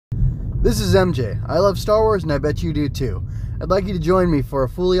This is MJ. I love Star Wars and I bet you do too. I'd like you to join me for a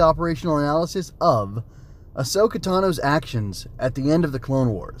fully operational analysis of Ahsoka Tano's actions at the end of the Clone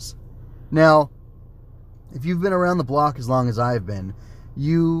Wars. Now, if you've been around the block as long as I've been,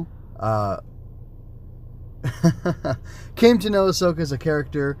 you came to know Ahsoka as a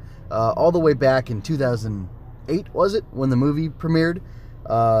character all the way back in 2008, was it? When the movie premiered?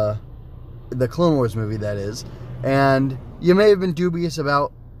 The Clone Wars movie, that is. And you may have been dubious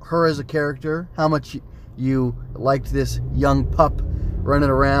about her as a character, how much you liked this young pup running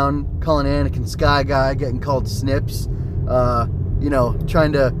around, calling Anakin Sky Guy, getting called Snips,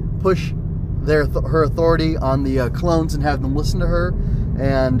 trying to push her authority on the clones and have them listen to her,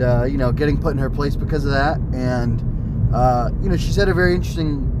 and, getting put in her place because of that. And, she's had a very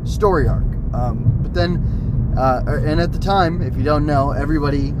interesting story arc. But then, and at the time, if you don't know,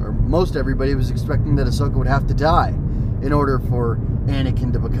 everybody, or most everybody, was expecting that Ahsoka would have to die in order for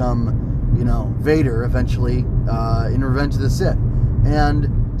Anakin to become, Vader eventually in Revenge of the Sith.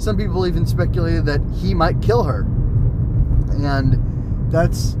 And some people even speculated that he might kill her. And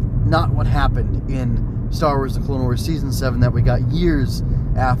that's not what happened in Star Wars The Clone Wars Season 7 that we got years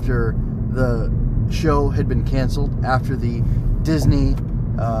after the show had been canceled, after the Disney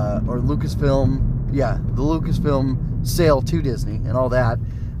or Lucasfilm, the Lucasfilm sale to Disney and all that.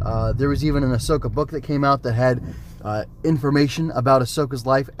 There was even an Ahsoka book that came out that had information about Ahsoka's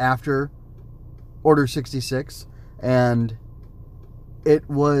life after Order 66, and it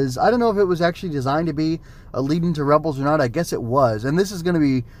was, I don't know if it was actually designed to be a lead into Rebels or not. I guess it was, and this is going to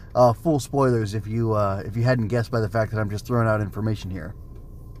be full spoilers if you hadn't guessed by the fact that I'm just throwing out information here.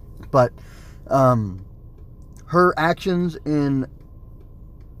 But her actions in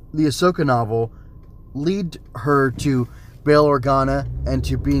the Ahsoka novel lead her to Bail Organa and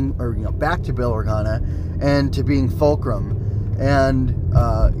to being, back to Bail Organa and to being Fulcrum. And,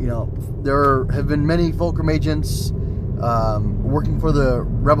 there have been many Fulcrum agents working for the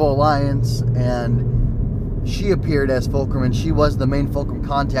Rebel Alliance, and she appeared as Fulcrum, and she was the main Fulcrum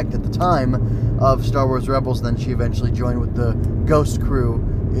contact at the time of Star Wars Rebels. Then she eventually joined with the Ghost crew.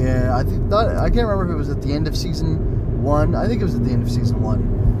 I can't remember if it was at the end of Season 1. I think it was at the end of Season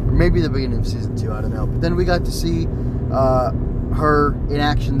 1. Or maybe the beginning of Season 2, I don't know. But then we got to see her in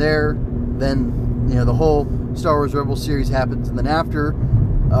action there. Then, the whole Star Wars Rebels series happens. And then after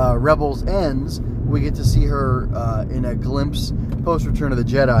Rebels ends, we get to see her in a glimpse post-Return of the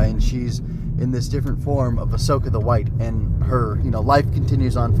Jedi. And she's in this different form of Ahsoka the White. And her, life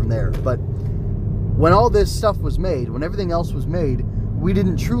continues on from there. But when all this stuff was made, when everything else was made, we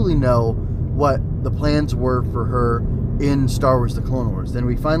didn't truly know what the plans were for her in Star Wars The Clone Wars. Then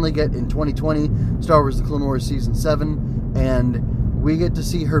we finally get, in 2020, Star Wars The Clone Wars Season 7, and we get to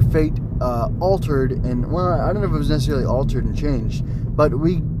see her fate altered, and, well, I don't know if it was necessarily altered and changed, but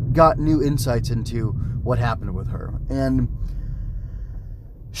we got new insights into what happened with her. And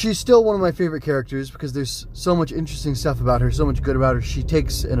she's still one of my favorite characters because there's so much interesting stuff about her, so much good about her. She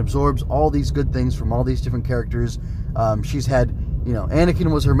takes and absorbs all these good things from all these different characters. She's had,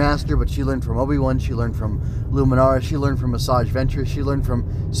 Anakin was her master, but she learned from Obi-Wan, she learned from Luminara, she learned from Asajj Ventress, she learned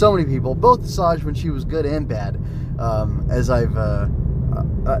from so many people, both Asajj when she was good and bad, as I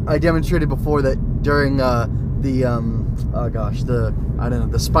demonstrated before that during the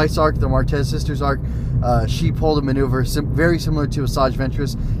Spice arc, the Martez sisters arc, she pulled a maneuver very similar to Asajj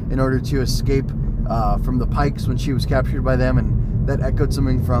Ventress in order to escape from the Pikes when she was captured by them, and that echoed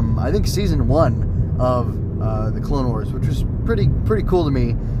something from, I think, Season 1 of the Clone Wars, which was pretty cool to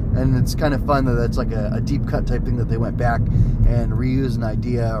me. And it's kind of fun that that's like a deep cut type thing that they went back and reused an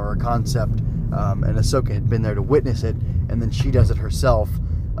idea or a concept, and Ahsoka had been there to witness it, and then she does it herself.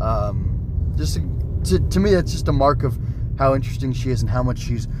 To me, that's just a mark of how interesting she is and how much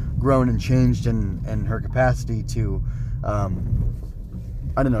she's grown and changed, and her capacity to,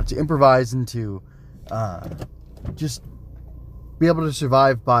 to improvise and to just be able to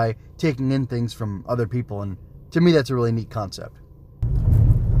survive by taking in things from other people. And to me, that's a really neat concept.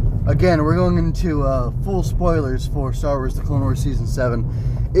 Again, we're going into full spoilers for Star Wars The Clone Wars Season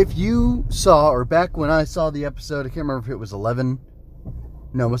 7. If you saw, or back when I saw the episode, I can't remember if it was 11.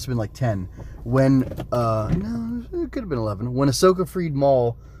 No, it must have been like 10. When, no, it could have been 11. When Ahsoka freed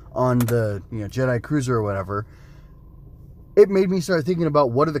Maul on the, Jedi Cruiser or whatever, it made me start thinking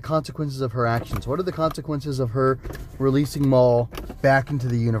about what are the consequences of her actions. What are the consequences of her releasing Maul back into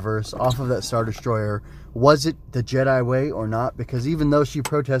the universe off of that Star Destroyer? Was it the Jedi way or not? Because even though she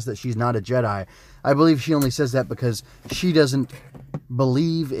protests that she's not a Jedi, I believe she only says that because she doesn't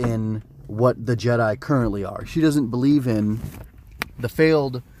believe in what the Jedi currently are. She doesn't believe in the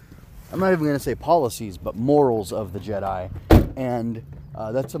failed, I'm not even going to say policies, but morals of the Jedi. And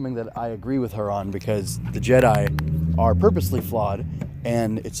That's something that I agree with her on, because the Jedi are purposely flawed,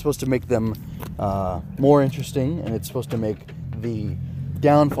 and it's supposed to make them more interesting, and it's supposed to make the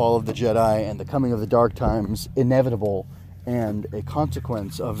downfall of the Jedi and the coming of the Dark Times inevitable and a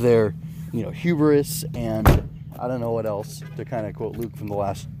consequence of their, hubris and I don't know what else, to kind of quote Luke from The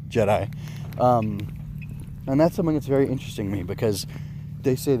Last Jedi. And that's something that's very interesting to me, because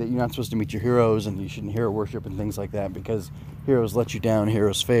they say that you're not supposed to meet your heroes and you shouldn't hero worship and things like that, because heroes let you down,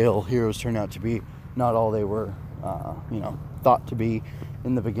 heroes fail, heroes turn out to be not all they were, thought to be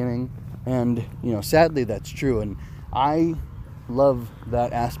in the beginning. And, sadly that's true. And I love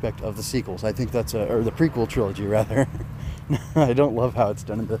that aspect of the sequels. I think that's or the prequel trilogy, rather. I don't love how it's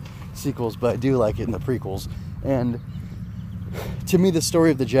done in the sequels, but I do like it in the prequels. And to me, the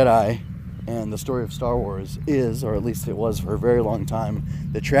story of the Jedi and the story of Star Wars is, or at least it was for a very long time,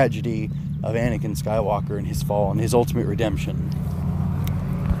 the tragedy of Anakin Skywalker and his fall and his ultimate redemption.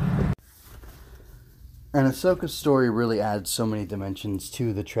 And Ahsoka's story really adds so many dimensions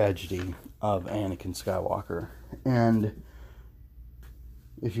to the tragedy of Anakin Skywalker. And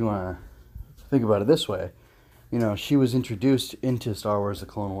if you want to think about it this way, she was introduced into Star Wars, the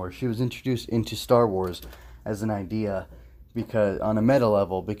Clone Wars. She was introduced into Star Wars as an idea, because on a meta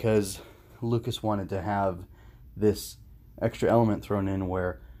level, because Lucas wanted to have this extra element thrown in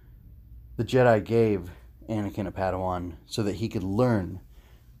where the Jedi gave Anakin a Padawan so that he could learn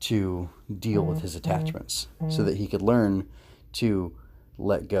to deal with his attachments, so that he could learn to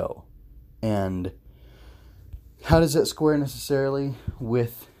let go. And how does that square necessarily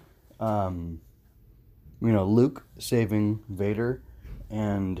with Luke saving Vader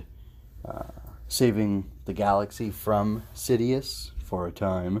and saving the galaxy from Sidious for a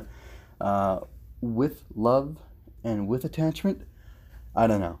time, with love and with attachment? I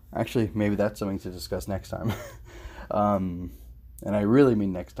don't know. Actually, maybe that's something to discuss next time. And I really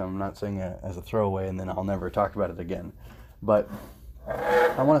mean next time. I'm not saying it as a throwaway and then I'll never talk about it again. But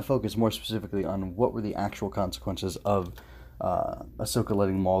I want to focus more specifically on what were the actual consequences of Ahsoka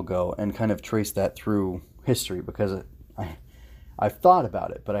letting Maul go, and kind of trace that through history, because I've thought about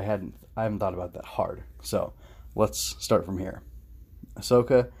it, but I haven't thought about that hard. So let's start from here.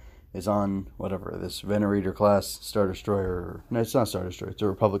 Ahsoka is on whatever, this Venerator class Star Destroyer. No, it's not Star Destroyer. It's a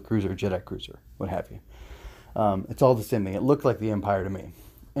Republic cruiser, Jedi cruiser, what have you. It's all the same thing. It looked like the Empire to me.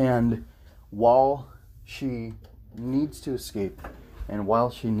 And while she needs to escape, and while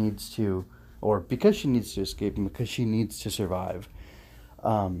she needs to, or because she needs to escape and because she needs to survive,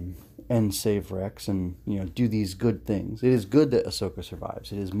 and save Rex and, do these good things. It is good that Ahsoka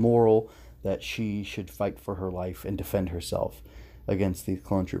survives. It is moral that she should fight for her life and defend herself against these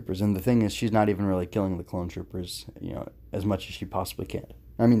clone troopers. And the thing is, she's not even really killing the clone troopers, as much as she possibly can.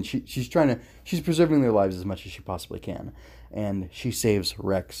 I mean, she's preserving their lives as much as she possibly can. And she saves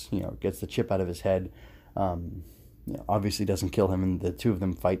Rex, gets the chip out of his head, obviously doesn't kill him, and the two of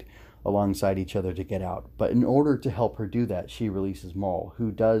them fight alongside each other to get out. But in order to help her do that, she releases Maul,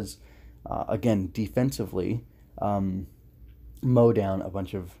 who does, again, defensively, mow down a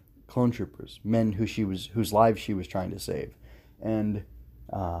bunch of clone troopers, men whose lives she was trying to save. And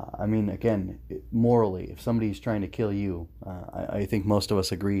again, morally, if somebody's trying to kill you, I think most of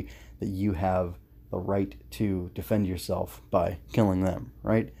us agree that you have the right to defend yourself by killing them,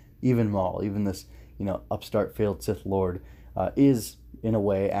 right? Even Maul, even this, upstart failed Sith Lord, is in a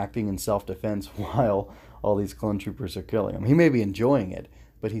way acting in self-defense while all these clone troopers are killing him. He may be enjoying it,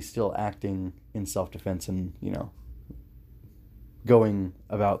 but he's still acting in self-defense and, going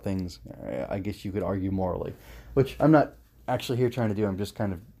about things, I guess you could argue morally, which I'm not actually here trying to do. I'm just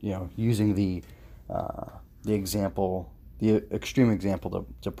kind of, using the example, the extreme example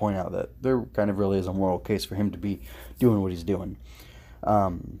to point out that there kind of really is a moral case for him to be doing what he's doing.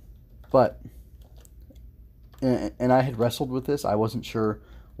 But I had wrestled with this. I wasn't sure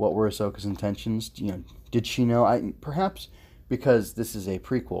what were Ahsoka's intentions. Did she know? Perhaps because this is a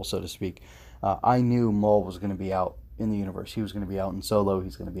prequel, so to speak. I knew Maul was going to be out in the universe. He was going to be out in Solo.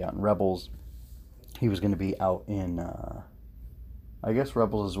 He's going to be out in Rebels. He was going to be out in, I guess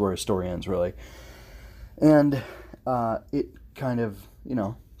Rebels is where his story ends, really. And it kind of,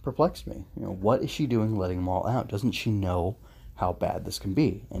 perplexed me. What is she doing letting Maul out? Doesn't she know how bad this can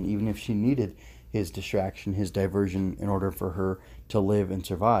be? And even if she needed his distraction, his diversion, in order for her to live and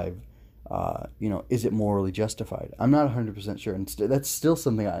survive, is it morally justified? I'm not 100% sure. And that's still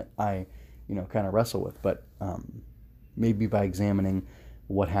something I kind of wrestle with. But maybe by examining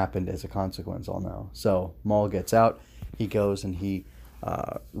what happened as a consequence, I'll know. So Maul gets out. He goes and he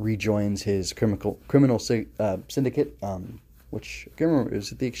rejoins his criminal syndicate, which I can't remember.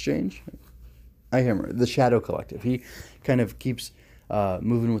 Is it the Exchange? I can't remember. The Shadow Collective. He kind of keeps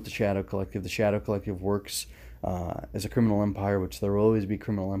moving with the Shadow Collective. The Shadow Collective works as a criminal empire, which there will always be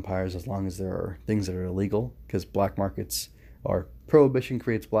criminal empires as long as there are things that are illegal, because black markets or prohibition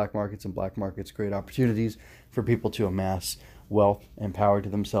creates black markets, and black markets create opportunities for people to amass wealth and power to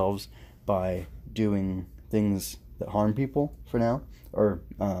themselves by doing things that harm people for now, or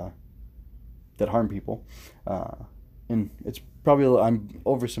that harm people. And it's probably, I'm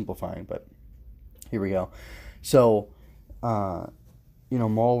oversimplifying, but here we go. So,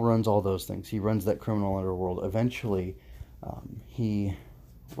 Maul runs all those things. He runs that criminal underworld. Eventually, he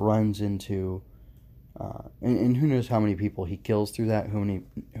runs into, and who knows how many people he kills through that.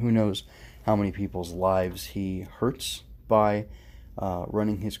 Who knows how many people's lives he hurts by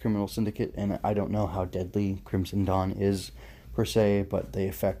running his criminal syndicate. And I don't know how deadly Crimson Dawn is per se, but they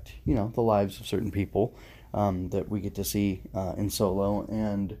affect, the lives of certain people that we get to see in Solo,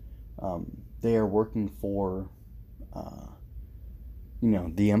 and they are working for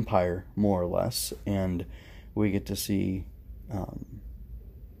the Empire, more or less, and we get to see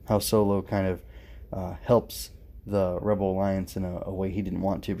how Solo kind of helps the Rebel Alliance in a way he didn't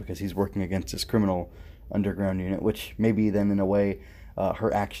want to, because he's working against this criminal underground unit, which maybe then in a way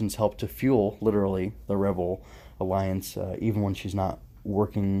her actions help to fuel, literally, the Rebel Alliance, even when she's not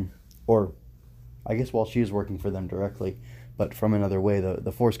working, or I guess while she is working for them directly, but from another way.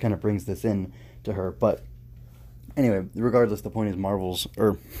 The Force kind of brings this in to her. But anyway, regardless, the point is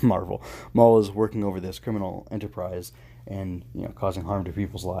Maul is working over this criminal enterprise and causing harm to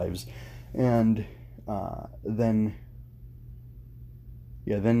people's lives, and then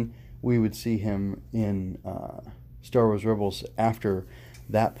we would see him in Star Wars Rebels after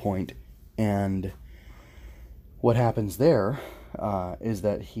that point, and what happens there is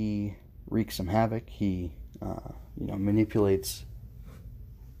that he wreaks some havoc. He manipulates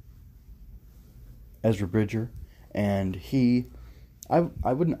Ezra Bridger, and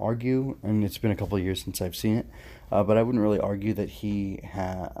I wouldn't argue, and it's been a couple of years since I've seen it, but I wouldn't really argue that he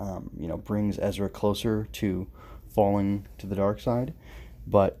brings Ezra closer to falling to the dark side.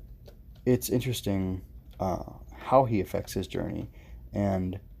 But it's interesting how he affects his journey,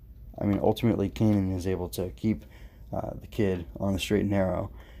 and ultimately Kanan is able to keep the kid on the straight and narrow.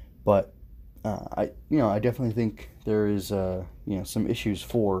 But I definitely think there is some issues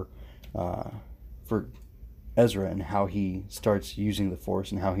for Ezra, and how he starts using the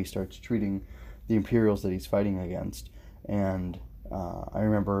Force and how he starts treating the Imperials that he's fighting against. And I don't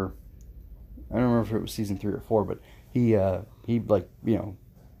remember if it was season 3 or 4, but he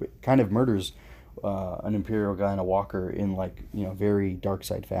kind of murders an Imperial guy in a walker in very dark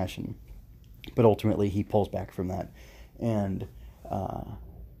side fashion. But ultimately he pulls back from that, and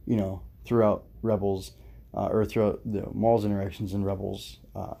throughout Rebels, or throughout the Maul's interactions in Rebels,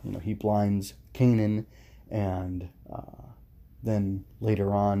 he blinds Kanan, and then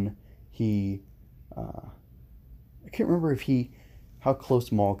later on he I can't remember how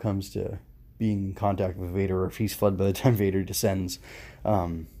close Maul comes to being in contact with Vader, or if he's fled by the time Vader descends.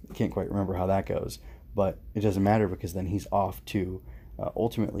 I can't quite remember how that goes, but it doesn't matter, because then he's off to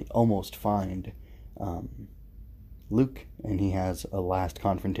ultimately almost find Luke, and he has a last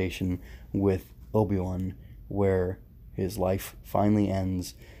confrontation with Obi-Wan where his life finally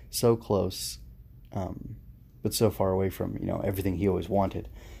ends, so close, but so far away from everything he always wanted.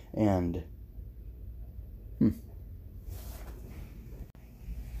 And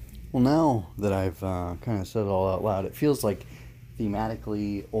well, now that I've kind of said it all out loud, it feels like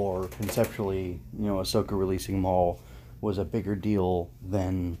thematically or conceptually, Ahsoka releasing Maul was a bigger deal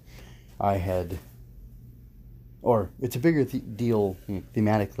than I had, or it's a bigger deal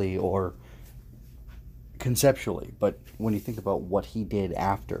thematically or conceptually. But when you think about what he did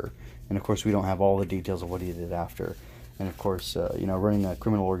after, and of course we don't have all the details of what he did after, and of course running a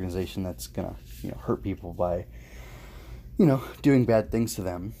criminal organization that's gonna hurt people by doing bad things to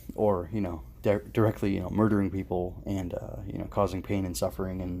them, or directly murdering people, and causing pain and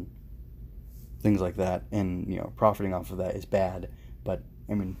suffering and things like that, and profiting off of that is bad. But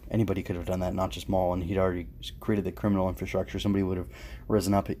anybody could have done that, not just Maul, and he'd already created the criminal infrastructure. Somebody would have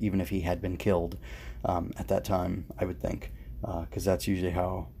risen up even if he had been killed at that time, I would think, because that's usually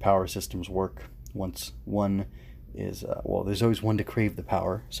how power systems work. Once one is, there's always one to crave the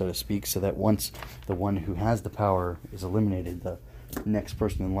power, so to speak, so that once the one who has the power is eliminated, the next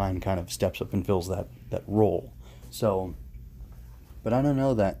person in line kind of steps up and fills that role. So, but I don't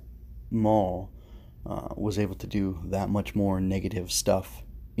know that Maul was able to do that much more negative stuff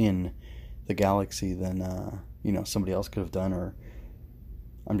in the galaxy than somebody else could have done. Or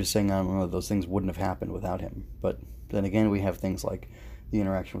I'm just saying, I don't know, those things wouldn't have happened without him. But then again, we have things like the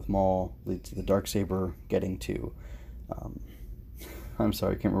interaction with Maul leads to the Darksaber getting to I'm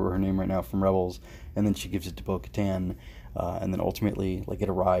sorry, I can't remember her name right now, from Rebels, and then she gives it to Bo-Katan, and then ultimately, like, it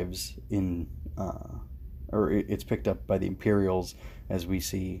arrives in, or it's picked up by the Imperials, as we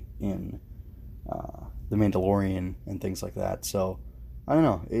see in The Mandalorian and things like that. So, I don't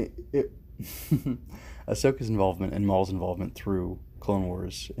know, Ahsoka's involvement and Maul's involvement through Clone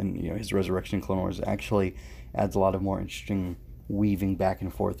Wars and, you know, his resurrection in Clone Wars actually adds a lot of more interesting weaving back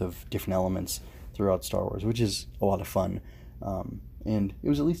and forth of different elements throughout Star Wars, which is a lot of fun. And it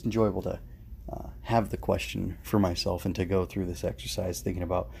was at least enjoyable to have the question for myself and to go through this exercise thinking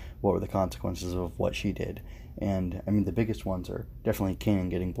about what were the consequences of what she did. And I mean, the biggest ones are definitely Kanan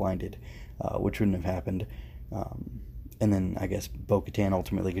getting blinded, which wouldn't have happened. And then I guess Bo-Katan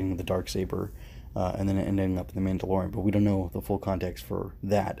ultimately getting the Darksaber, and then ending up in the Mandalorian. But we don't know the full context for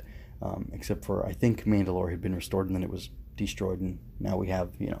that, except for I think Mandalore had been restored and then it was destroyed, and now we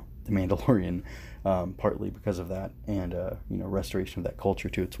have, you know, the Mandalorian, partly because of that, and you know, restoration of that culture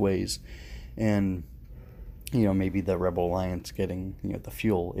to its ways, and you know, maybe the Rebel Alliance getting, you know, the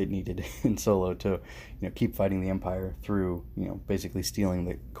fuel it needed in Solo to, you know, keep fighting the Empire through, you know, basically stealing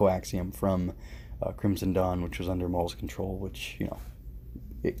the coaxium from Crimson Dawn, which was under Maul's control, which, you know,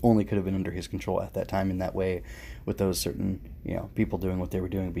 it only could have been under his control at that time in that way, with those certain, you know, people doing what they were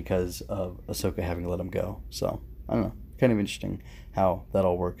doing because of Ahsoka having let him go. So I don't know, kind of interesting how that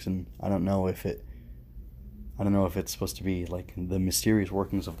all works, and I don't know if it's supposed to be like the mysterious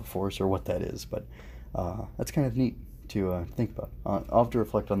workings of the Force or what that is, but that's kind of neat to think about. I'll have to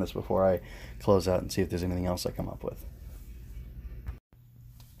reflect on this before I close out and see if there's anything else I come up with.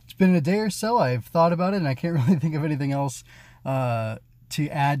 It's been a day or so. I've thought about it, and I can't really think of anything else to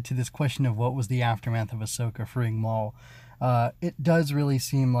add to this question of what was the aftermath of Ahsoka freeing Maul. It does really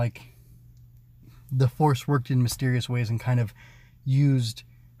seem like the Force worked in mysterious ways and kind of used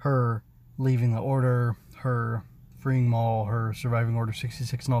her leaving the Order, her freeing Maul, her surviving Order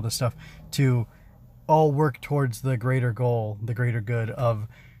 66, and all this stuff to all work towards the greater goal, the greater good of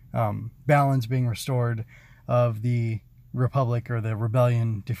balance being restored, of the Republic or the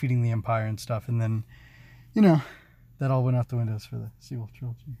Rebellion defeating the Empire and stuff. And then, you know, that all went out the windows for the sequel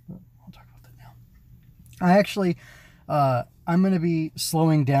trilogy. But I'll talk about that now. I actually, I'm going to be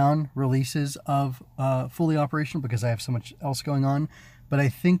slowing down releases of Fully Operational because I have so much else going on. But I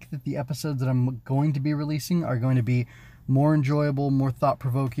think that the episodes that I'm going to be releasing are going to be more enjoyable, more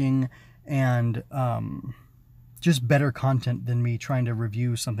thought-provoking, and just better content than me trying to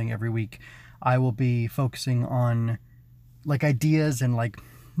review something every week. I will be focusing on like ideas and like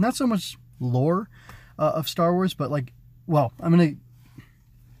not so much lore of Star Wars, but like, well,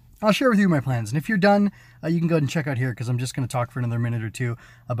 I'll share with you my plans. And if you're done, you can go ahead and check out here because I'm just going to talk for another minute or two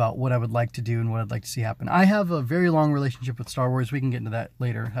about what I would like to do and what I'd like to see happen. I have a very long relationship with Star Wars. We can get into that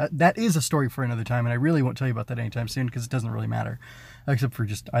later. That is a story for another time, and I really won't tell you about that anytime soon because it doesn't really matter. Except for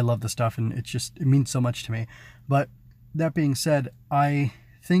just, I love the stuff, and it means so much to me. But that being said, I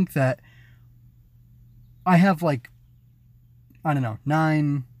think that I have like, I don't know,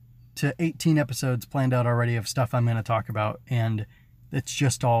 9 to 18 episodes planned out already of stuff I'm going to talk about, and it's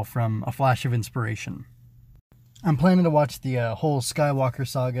just all from a flash of inspiration. I'm planning to watch the whole Skywalker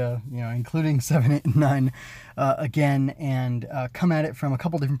saga, you know, including 7, 8, and 9 again, and come at it from a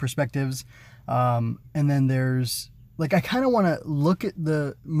couple different perspectives. And then there's, like, I kind of want to look at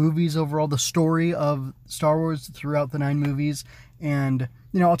the movies overall, the story of Star Wars throughout the 9 movies, and,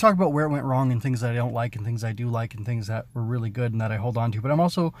 you know, I'll talk about where it went wrong and things that I don't like and things I do like and things that were really good and that I hold on to. But I'm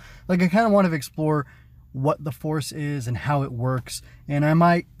also, like, I kind of want to explore what the Force is and how it works, and I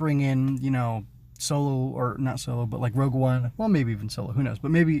might bring in, you know, Solo, or not Solo, but like Rogue One, well, maybe even Solo, who knows, but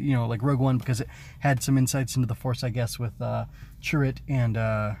maybe, you know, like Rogue One, because it had some insights into the Force, I guess, with Chirrut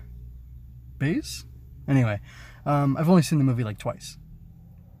and Baze. Anyway, I've only seen the movie like twice,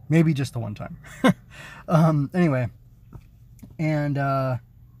 maybe just the one time. Anyway, and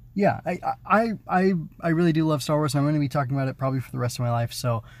yeah, I really do love Star Wars, and I'm going to be talking about it probably for the rest of my life,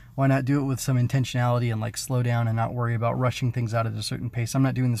 so why not do it with some intentionality and like slow down and not worry about rushing things out at a certain pace. I'm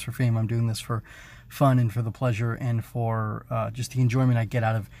not doing this for fame. I'm doing this for fun and for the pleasure and for just the enjoyment I get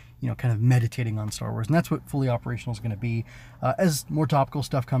out of, you know, kind of meditating on Star Wars. And that's what Fully Operational is going to be. As more topical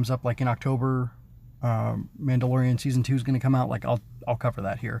stuff comes up, like in October, Mandalorian Season 2 is going to come out. Like I'll cover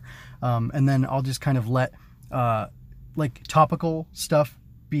that here. And then I'll just kind of let like topical stuff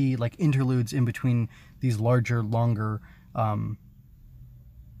be like interludes in between these larger, longer,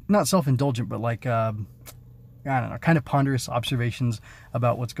 not self-indulgent, but like, I don't know, kind of ponderous observations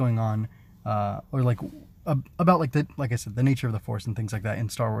about what's going on, or like, about like like I said, the nature of the Force and things like that in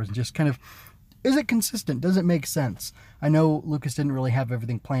Star Wars, and just kind of, is it consistent? Does it make sense? I know Lucas didn't really have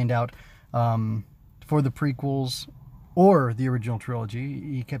everything planned out, for the prequels, or the original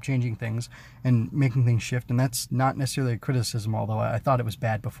trilogy. He kept changing things and making things shift, and that's not necessarily a criticism, although I thought it was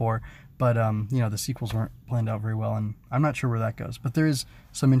bad before. But the sequels weren't planned out very well, and I'm not sure where that goes. But there is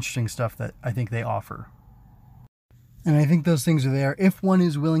some interesting stuff that I think they offer. And I think those things are there if one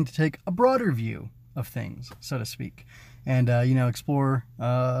is willing to take a broader view of things, so to speak, and explore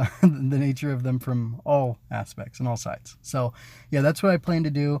the nature of them from all aspects and all sides. So yeah, that's what I plan to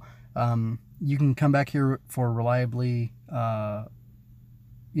do. You can come back here for reliably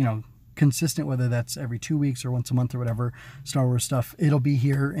consistent, whether that's every 2 weeks or once a month or whatever, Star Wars stuff. It'll be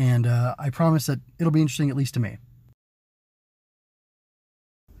here, and I promise that it'll be interesting, at least to me.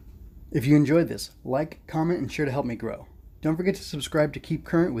 If you enjoyed this, like, comment, and share to help me grow. Don't forget to subscribe to keep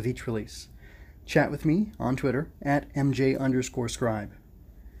current with each release. Chat with me on Twitter at MJ_scribe.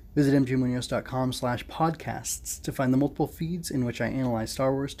 Visit mjmunoz.com/podcasts to find the multiple feeds in which I analyze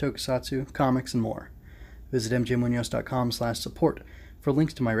Star Wars, tokusatsu, comics, and more. Visit mjmunoz.com/support for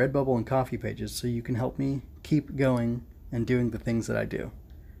links to my Redbubble and Coffee pages so you can help me keep going and doing the things that I do.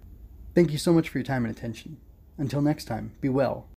 Thank you so much for your time and attention. Until next time, be well.